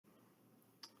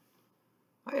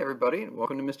Hi everybody, and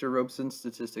welcome to Mr. Robeson's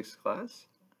statistics class.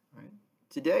 All right.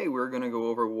 Today we're going to go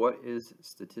over what is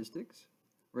statistics.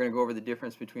 We're going to go over the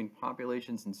difference between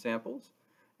populations and samples,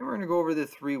 and we're going to go over the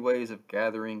three ways of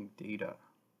gathering data.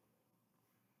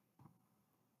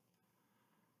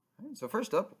 All right, so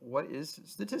first up, what is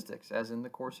statistics, as in the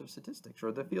course of statistics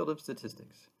or the field of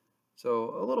statistics?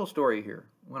 So a little story here.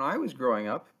 When I was growing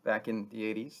up back in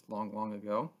the 80s, long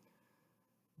ago,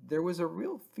 there was a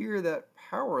real fear that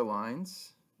power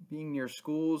lines being near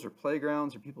schools or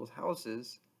playgrounds or people's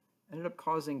houses ended up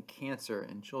causing cancer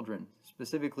in children,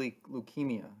 specifically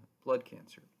leukemia, blood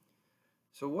cancer.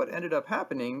 So what ended up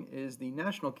happening is the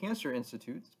National Cancer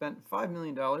Institute spent $5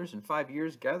 million in 5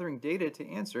 years gathering data to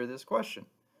answer this question.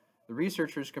 The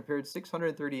researchers compared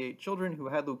 638 children who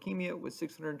had leukemia with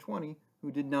 620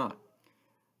 who did not.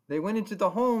 They went into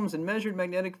the homes and measured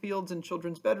magnetic fields in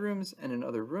children's bedrooms and in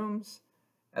other rooms.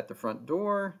 At the front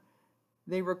door,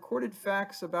 they recorded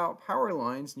facts about power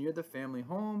lines near the family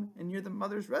home and near the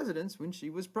mother's residence when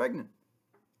she was pregnant.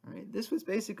 All right, this was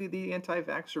basically the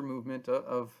anti-vaxxer movement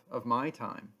of my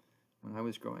time when I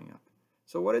was growing up.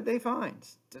 So what did they find?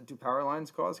 Do power lines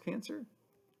cause cancer?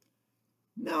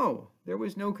 No, there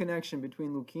was no connection between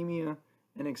leukemia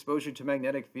and exposure to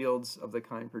magnetic fields of the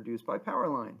kind produced by power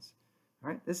lines.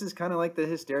 Right? This is kind of like the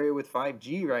hysteria with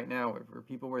 5G right now, where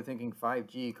people were thinking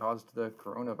 5G caused the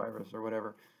coronavirus or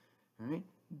whatever. Right?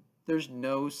 There's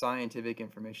no scientific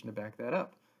information to back that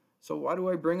up. So why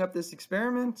do I bring up this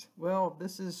experiment? Well,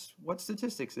 this is what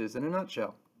statistics is in a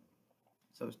nutshell.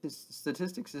 So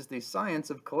statistics is the science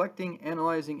of collecting,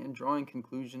 analyzing, and drawing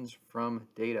conclusions from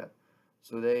data.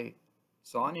 So they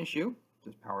saw an issue,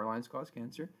 does power lines cause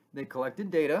cancer? They collected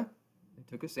data. They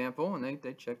took a sample and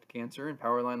they checked cancer and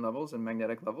power line levels and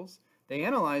magnetic levels. They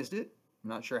analyzed it. I'm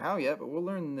not sure how yet, but we'll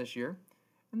learn this year.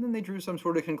 And then they drew some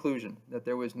sort of conclusion that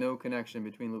there was no connection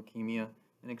between leukemia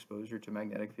and exposure to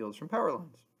magnetic fields from power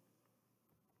lines.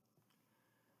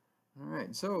 All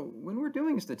right, so when we're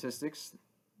doing statistics,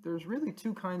 there's really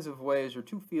two kinds of ways, or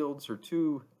two fields, or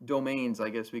two domains, I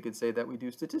guess we could say, that we do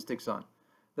statistics on.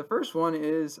 The first one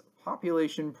is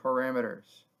population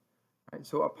parameters. Right,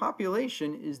 so a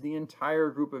population is the entire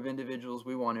group of individuals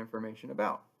we want information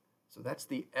about. So that's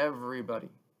the everybody.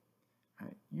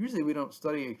 Right? Usually we don't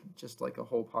study just like a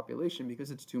whole population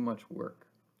because it's too much work.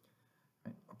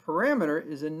 Right? A parameter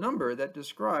is a number that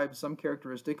describes some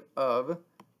characteristic of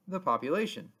the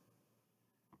population.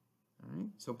 Right?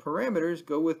 So parameters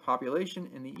go with population,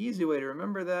 and the easy way to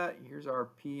remember that, here's our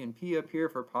P and P up here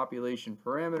for population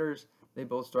parameters. They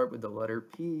both start with the letter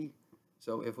P.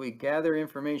 So if we gather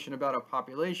information about a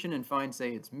population and find,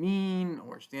 say, its mean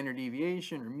or standard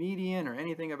deviation or median or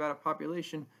anything about a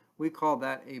population, we call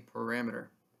that a parameter.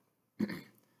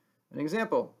 An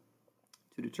example,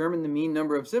 to determine the mean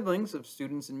number of siblings of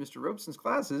students in Mr. Robeson's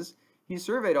classes, he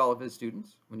surveyed all of his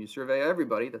students. When you survey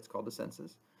everybody, that's called a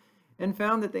census, and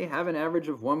found that they have an average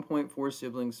of 1.4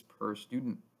 siblings per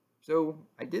student. So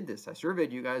I did this. I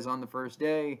surveyed you guys on the first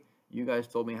day. You guys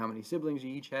told me how many siblings you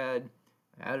each had.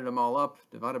 I added them all up,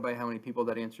 divided by how many people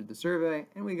that answered the survey,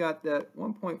 and we got that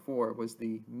 1.4 was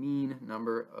the mean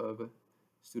number of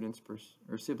students per,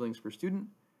 or siblings per student,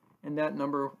 and that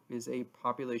number is a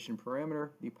population parameter,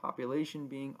 the population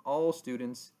being all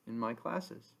students in my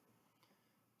classes.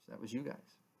 So that was you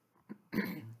guys.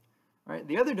 All right,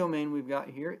 the other domain we've got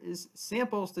here is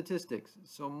sample statistics.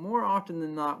 So more often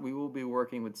than not, we will be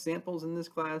working with samples in this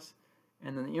class,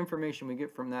 and then the information we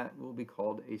get from that will be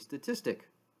called a statistic,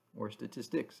 or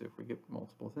statistics if we get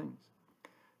multiple things.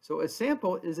 So a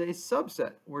sample is a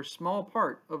subset or small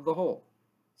part of the whole.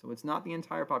 So it's not the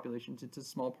entire population, it's a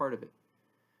small part of it.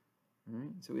 All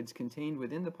right, so it's contained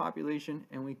within the population,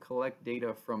 and we collect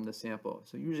data from the sample.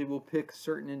 So usually we'll pick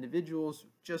certain individuals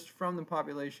just from the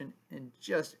population and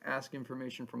just ask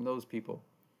information from those people.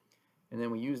 And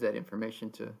then we use that information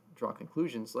to draw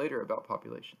conclusions later about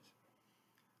populations.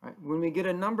 All right, when we get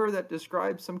a number that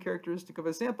describes some characteristic of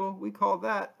a sample, we call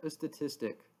that a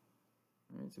statistic.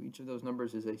 All right, so each of those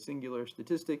numbers is a singular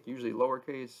statistic, usually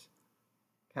lowercase.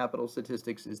 Capital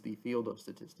statistics is the field of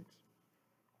statistics.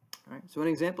 All right, so an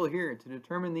example here, to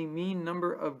determine the mean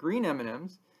number of green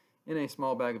M&Ms in a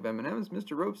small bag of M&Ms,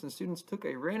 Mr. Robeson's students took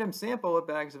a random sample of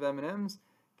bags of M&Ms,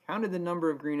 counted the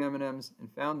number of green M&Ms, and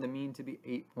found the mean to be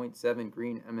 8.7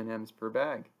 green M&Ms per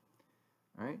bag.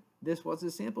 All right, this was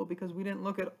a sample because we didn't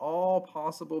look at all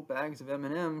possible bags of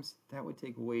M&Ms. That would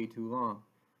take way too long.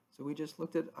 So we just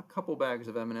looked at a couple bags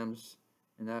of M&Ms,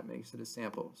 and that makes it a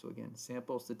sample. So again,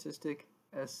 sample statistic,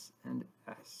 S and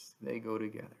S, they go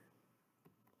together.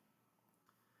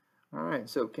 All right,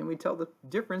 so can we tell the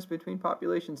difference between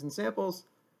populations and samples?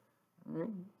 All right.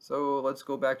 So let's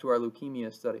go back to our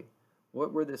leukemia study.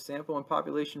 What were the sample and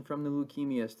population from the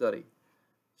leukemia study?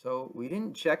 So we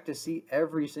didn't check to see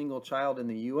every single child in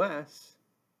the U.S.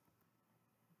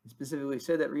 It specifically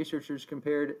said that researchers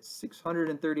compared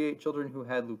 638 children who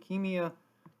had leukemia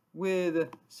with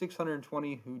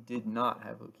 620 who did not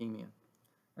have leukemia.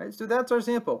 All right, so that's our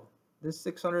sample. This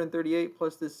 638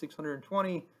 plus this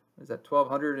 620 is that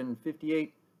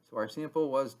 1,258. So our sample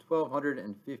was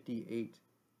 1,258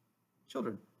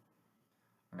 children.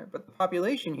 All right, but the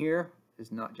population here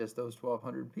is not just those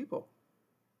 1,200 people.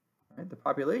 All right, the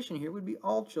population here would be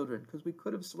all children because we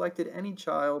could have selected any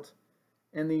child,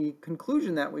 and the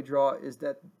conclusion that we draw is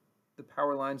that the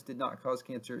power lines did not cause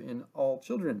cancer in all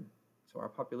children. So our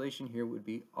population here would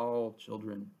be all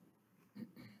children.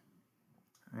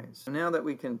 All right, so now that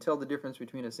we can tell the difference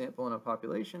between a sample and a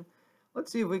population,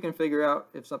 let's see if we can figure out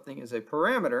if something is a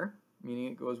parameter, meaning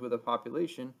it goes with a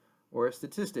population, or a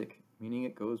statistic, meaning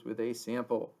it goes with a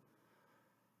sample.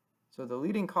 So the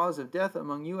leading cause of death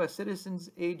among U.S.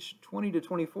 citizens aged 20 to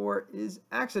 24 is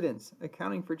accidents,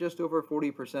 accounting for just over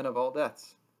 40% of all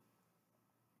deaths.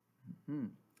 All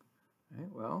right,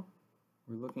 well,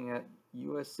 we're looking at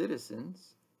U.S.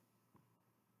 citizens.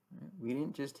 We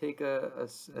didn't just take a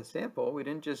sample. We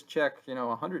didn't just check,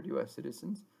 100 U.S.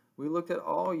 citizens. We looked at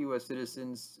all U.S.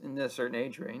 citizens in a certain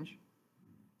age range.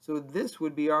 So this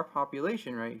would be our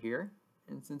population right here.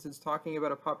 And since it's talking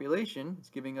about a population, it's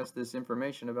giving us this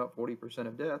information about 40%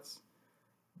 of deaths.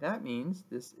 That means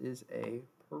this is a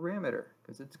parameter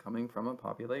because it's coming from a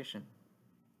population.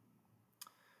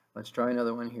 Let's try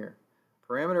another one here.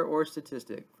 Parameter or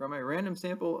statistic. From a random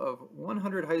sample of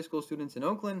 100 high school students in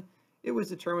Oakland, it was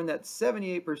determined that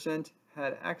 78%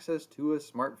 had access to a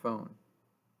smartphone.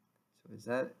 So is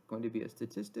that going to be a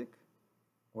statistic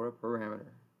or a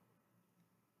parameter?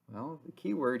 Well, the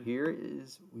key word here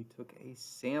is we took a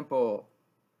sample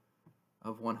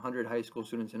of 100 high school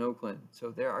students in Oakland. So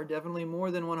there are definitely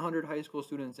more than 100 high school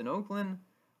students in Oakland.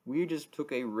 We just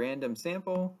took a random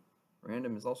sample.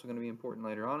 Random is also going to be important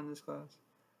later on in this class.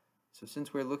 So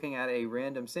since we're looking at a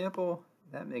random sample,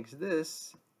 that makes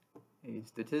this a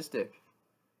statistic.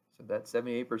 So that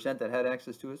 78% that had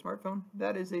access to a smartphone,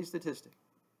 that is a statistic.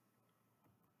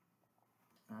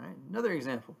 All right, another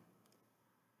example.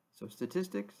 So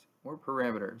statistics or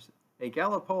parameters. A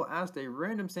Gallup poll asked a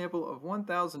random sample of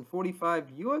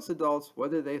 1,045 U.S. adults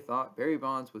whether they thought Barry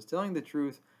Bonds was telling the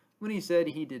truth when he said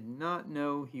he did not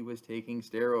know he was taking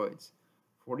steroids.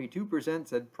 42%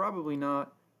 said probably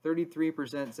not,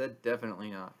 33% said definitely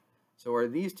not. So are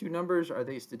these two numbers, are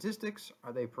they statistics,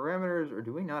 are they parameters, or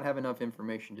do we not have enough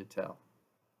information to tell?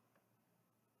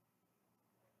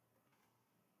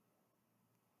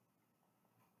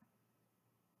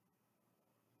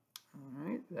 All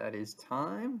right, that is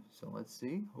time. So let's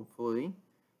see. Hopefully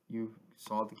you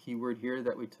saw the keyword here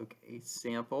that we took a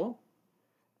sample.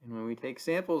 And when we take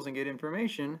samples and get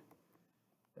information,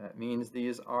 that means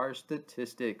these are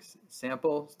statistics.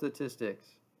 Sample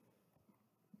statistics.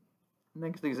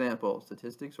 Next example,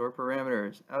 statistics or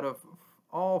parameters. Out of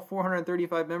all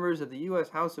 435 members of the U.S.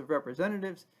 House of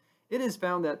Representatives, it is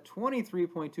found that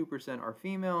 23.2% are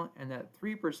female and that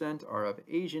 3% are of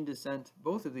Asian descent.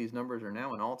 Both of these numbers are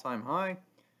now an all-time high.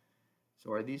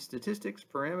 So are these statistics,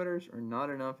 parameters, or not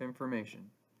enough information?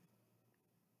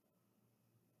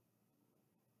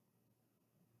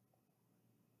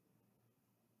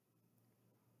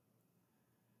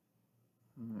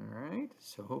 All right,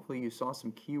 so hopefully you saw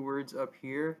some keywords up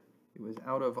here. It was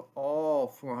out of all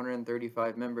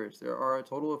 435 members. There are a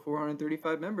total of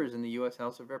 435 members in the U.S.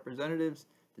 House of Representatives.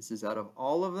 This is out of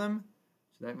all of them.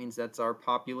 So that means that's our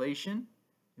population.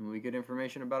 And when we get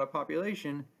information about a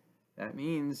population, that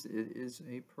means it is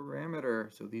a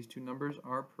parameter. So these two numbers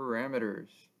are parameters.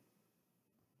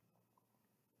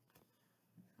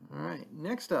 All right,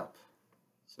 next up.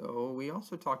 So we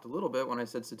also talked a little bit when I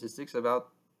said statistics about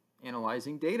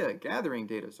analyzing data, gathering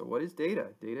data. So what is data?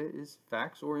 Data is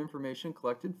facts or information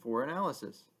collected for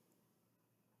analysis.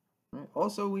 Right.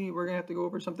 Also, we're going to have to go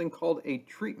over something called a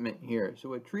treatment here.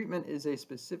 So a treatment is a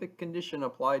specific condition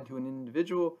applied to an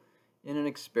individual in an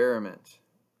experiment.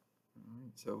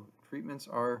 Right. So treatments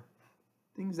are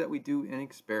things that we do in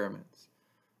experiments.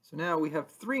 So now we have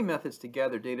three methods to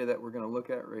gather data that we're going to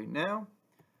look at right now.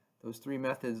 Those three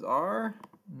methods are,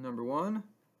 number one,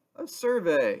 a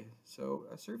survey. So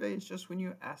a survey is just when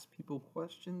you ask people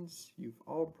questions. You've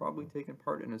all probably taken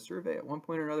part in a survey at one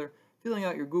point or another. Filling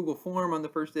out your Google form on the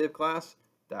first day of class,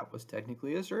 that was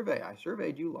technically a survey. I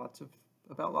surveyed you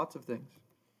about lots of things.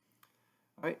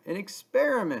 All right, an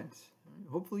experiment.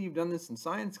 Hopefully you've done this in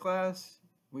science class.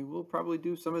 We will probably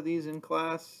do some of these in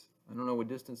class I don't know with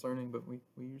distance learning, but we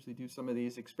usually do some of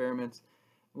these experiments.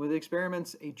 With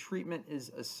experiments, a treatment is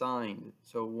assigned.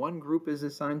 So one group is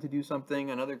assigned to do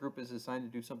something, another group is assigned to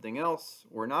do something else,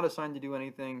 or not assigned to do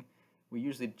anything. We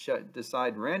usually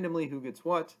decide randomly who gets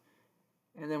what,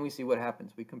 and then we see what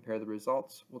happens. We compare the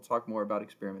results. We'll talk more about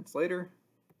experiments later.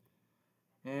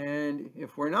 And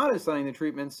if we're not assigning the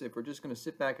treatments, if we're just going to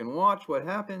sit back and watch what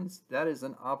happens, that is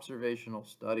an observational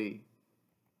study.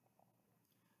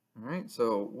 All right,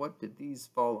 so what did these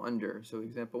fall under? So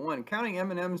example 1, counting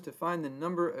M&Ms to find the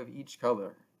number of each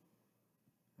color.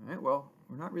 All right, well,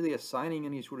 we're not really assigning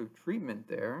any sort of treatment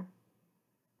there.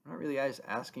 We're not really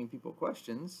asking people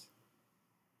questions.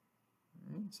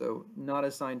 All right, so not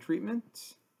assigned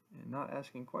treatment and not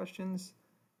asking questions.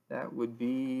 That would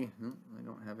be, I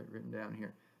don't have it written down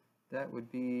here. That would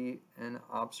be an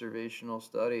observational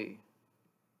study.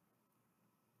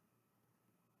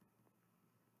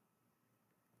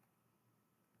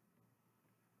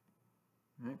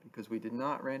 Right, because we did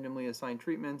not randomly assign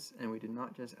treatments and we did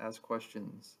not just ask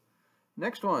questions.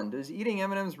 Next one, does eating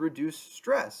M&Ms reduce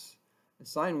stress?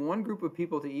 Assign one group of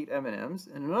people to eat M&Ms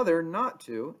and another not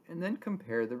to, and then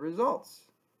compare the results.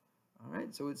 All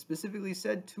right, so it specifically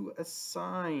said to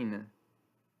assign.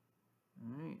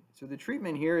 All right, so the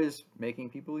treatment here is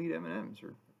making people eat M&Ms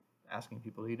or asking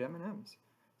people to eat M&Ms.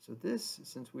 So this,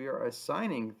 since we are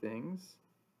assigning things,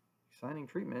 assigning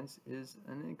treatments is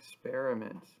an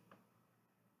experiment.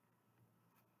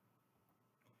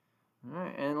 All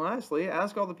right, and lastly,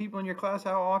 ask all the people in your class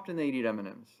how often they eat M&Ms.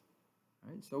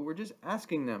 All right, so we're just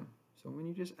asking them. So when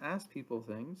you just ask people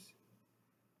things,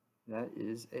 that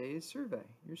is a survey.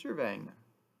 You're surveying them.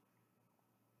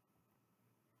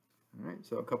 All right,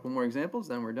 so a couple more examples,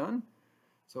 then we're done.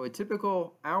 So a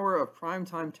typical hour of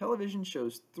primetime television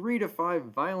shows 3 to 5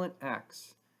 violent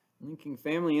acts. Linking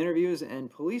family interviews and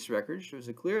police records shows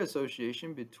a clear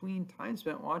association between time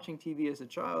spent watching TV as a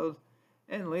child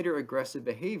and later aggressive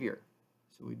behavior.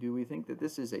 So do we think that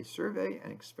this is a survey,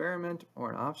 an experiment, or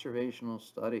an observational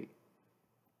study?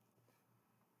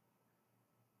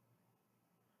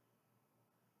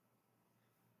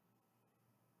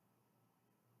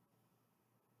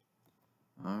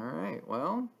 All right,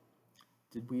 well,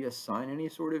 did we assign any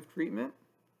sort of treatment?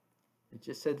 It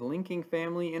just said linking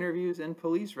family interviews and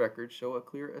police records show a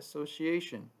clear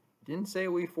association. It didn't say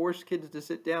we forced kids to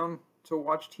sit down to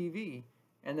watch TV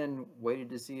and then waited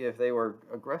to see if they were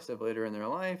aggressive later in their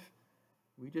life.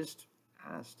 We just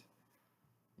asked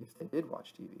if they did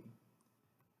watch TV.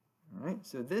 All right,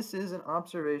 so this is an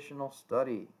observational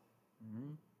study.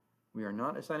 We are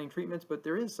not assigning treatments, but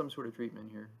there is some sort of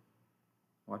treatment here.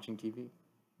 Watching TV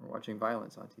or watching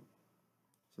violence on TV.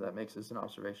 So that makes this an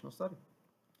observational study.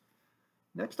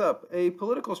 Next up, a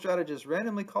political strategist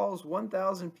randomly calls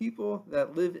 1,000 people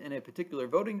that live in a particular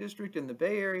voting district in the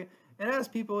Bay Area and asks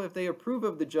people if they approve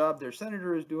of the job their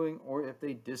senator is doing or if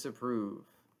they disapprove.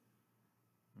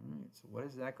 All right, so what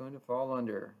is that going to fall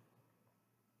under?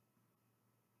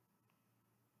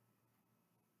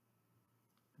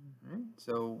 All right,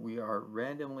 so we are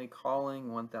randomly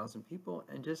calling 1,000 people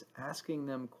and just asking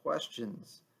them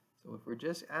questions. So if we're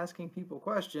just asking people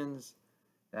questions,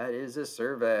 that is a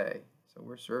survey. So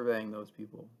we're surveying those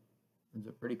people. It's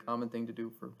a pretty common thing to do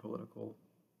for political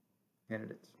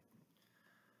candidates.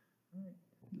 All right.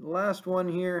 Last one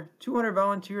here. 200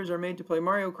 volunteers are made to play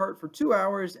Mario Kart for 2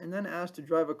 hours and then asked to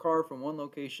drive a car from one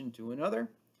location to another.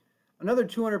 Another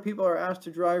 200 people are asked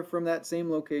to drive from that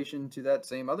same location to that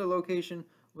same other location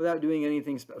without doing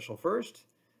anything special first.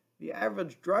 The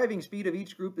average driving speed of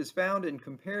each group is found and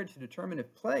compared to determine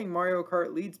if playing Mario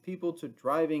Kart leads people to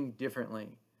driving differently.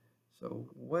 So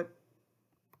what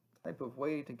type of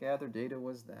way to gather data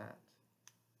was that?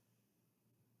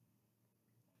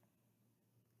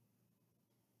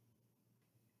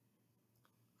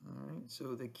 All right,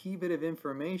 so the key bit of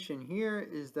information here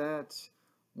is that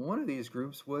one of these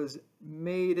groups was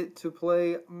made to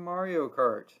play Mario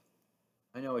Kart.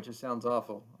 I know it just sounds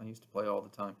awful. I used to play all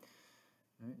the time.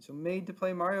 All right, so made to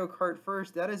play Mario Kart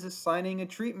first, that is assigning a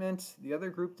treatment. The other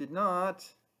group did not.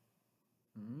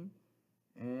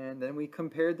 And then we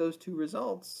compared those two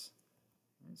results.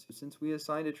 So since we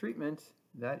assigned a treatment,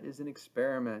 that is an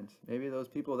experiment. Maybe those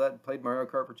people that played Mario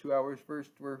Kart for 2 hours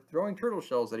first were throwing turtle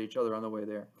shells at each other on the way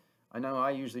there. I know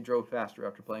I usually drove faster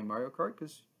after playing Mario Kart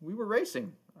because we were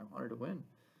racing. I wanted to win.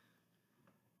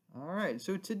 All right,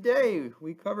 so today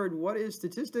we covered what is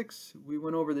statistics. We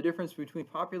went over the difference between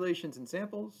populations and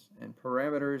samples and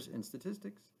parameters in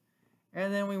statistics.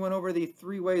 And then we went over the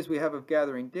 3 ways we have of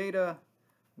gathering data,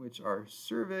 which are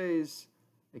surveys,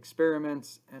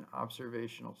 experiments, and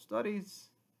observational studies.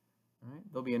 All right,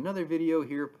 there'll be another video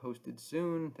here posted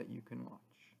soon that you can watch.